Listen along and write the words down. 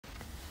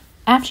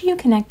After you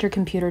connect your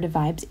computer to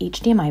Vibe's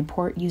HDMI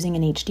port using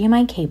an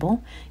HDMI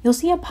cable, you'll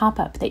see a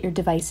pop-up that your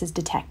device is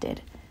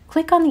detected.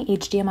 Click on the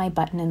HDMI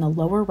button in the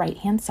lower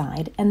right-hand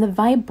side, and the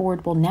Vibe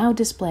board will now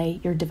display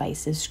your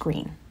device's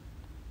screen.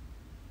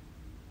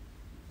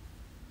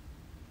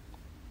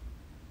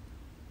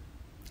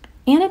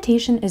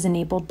 Annotation is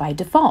enabled by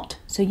default,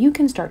 so you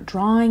can start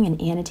drawing and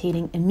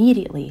annotating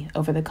immediately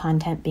over the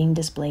content being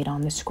displayed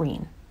on the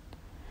screen.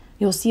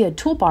 You'll see a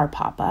toolbar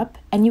pop up,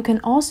 and you can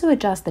also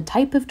adjust the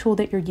type of tool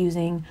that you're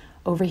using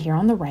over here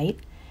on the right,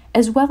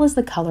 as well as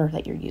the color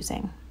that you're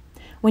using.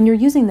 When you're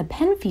using the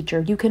pen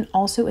feature, you can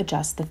also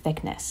adjust the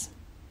thickness.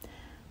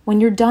 When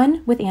you're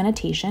done with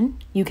annotation,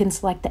 you can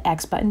select the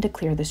X button to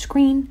clear the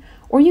screen,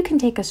 or you can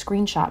take a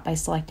screenshot by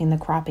selecting the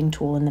cropping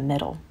tool in the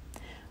middle.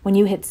 When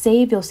you hit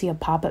save, you'll see a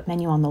pop-up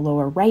menu on the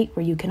lower right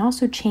where you can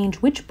also change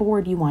which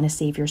board you want to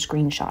save your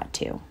screenshot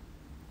to.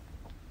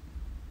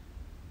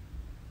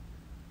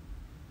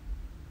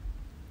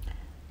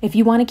 If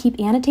you want to keep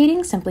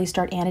annotating, simply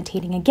start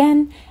annotating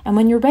again, and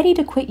when you're ready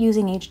to quit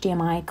using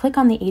HDMI, click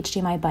on the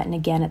HDMI button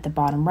again at the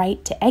bottom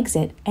right to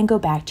exit and go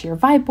back to your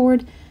Vibe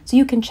board so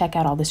you can check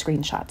out all the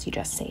screenshots you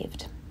just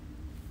saved.